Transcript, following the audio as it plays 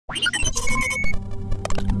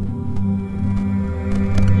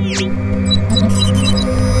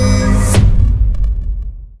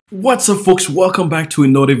What's up, folks? Welcome back to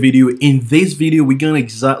another video. In this video, we're gonna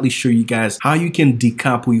exactly show you guys how you can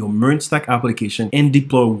decouple your MERN Stack application and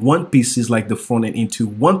deploy one pieces like the front end into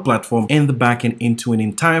one platform and the back end into an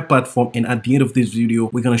entire platform. And at the end of this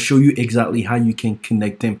video, we're gonna show you exactly how you can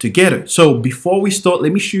connect them together. So before we start,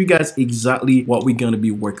 let me show you guys exactly what we're gonna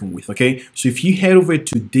be working with. Okay, so if you head over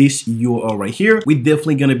to this URL right here, we're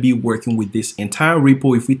definitely gonna be working with this entire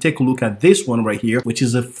repo. If we take a look at this one right here, which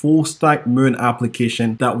is a full stack MERN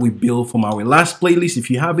application that we built from our last playlist. If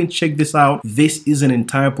you haven't checked this out, this is an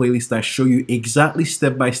entire playlist that show you exactly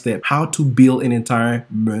step by step how to build an entire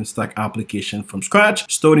MERN Stack application from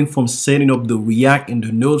scratch, starting from setting up the React and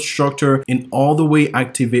the node structure and all the way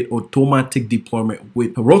activate automatic deployment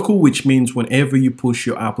with Heroku, which means whenever you push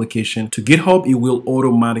your application to GitHub, it will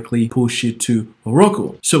automatically push it to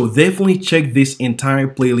Heroku. So definitely check this entire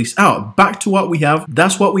playlist out. Back to what we have,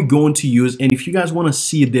 that's what we're going to use. And if you guys want to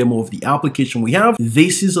see a demo of the application we have,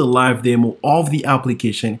 this is a live demo of the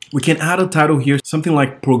application. We can add a title here, something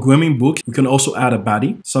like programming books. We can also add a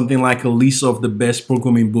body, something like a list of the best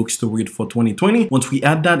programming books to read for 2020. Once we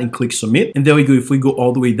add that and click submit, and there we go. If we go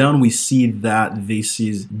all the way down, we see that this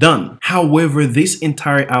is done. However, this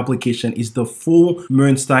entire application is the full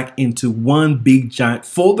MERN Stack into one big giant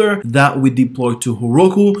folder that we deploy to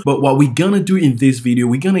Heroku. But what we're gonna do in this video,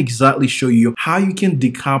 we're gonna exactly show you how you can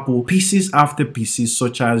decouple pieces after pieces,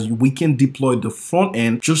 such as we can deploy the front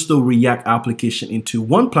end, just the React application, into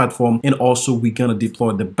one platform, and also we're gonna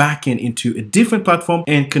deploy the backend into a different platform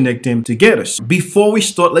and connect them together. So before we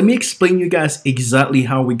start, let me explain you guys exactly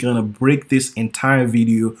how we're gonna break this entire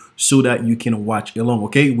video so that you can watch along.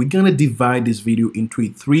 Okay, we're gonna divide this video into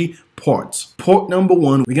three parts. Part number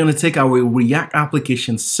one, we're gonna take our React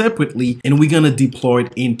application separately and we're gonna deploy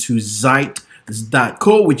it into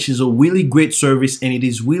Decouple, which is a really great service, and it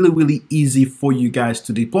is really easy for you guys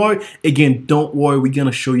to deploy. Again, don't worry, we're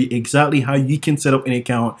gonna show you exactly how you can set up an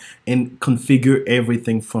account and configure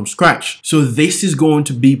everything from scratch. So this is going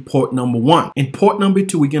to be part number one. In part number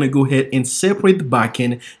two, we're gonna go ahead and separate the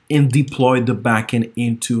backend and deploy the backend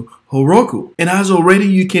into Heroku. And as already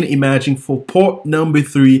you can imagine, for part number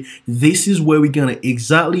three, this is where we're gonna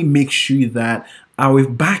exactly make sure that our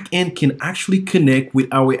backend can actually connect with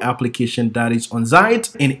our application that is on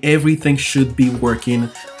site, and everything should be working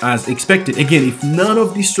as expected. Again, if none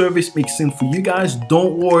of this service makes sense for you guys,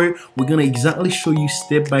 don't worry. We're gonna exactly show you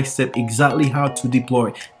step by step exactly how to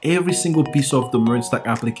deploy every single piece of the MERN Stack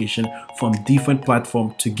application from different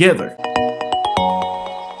platforms together.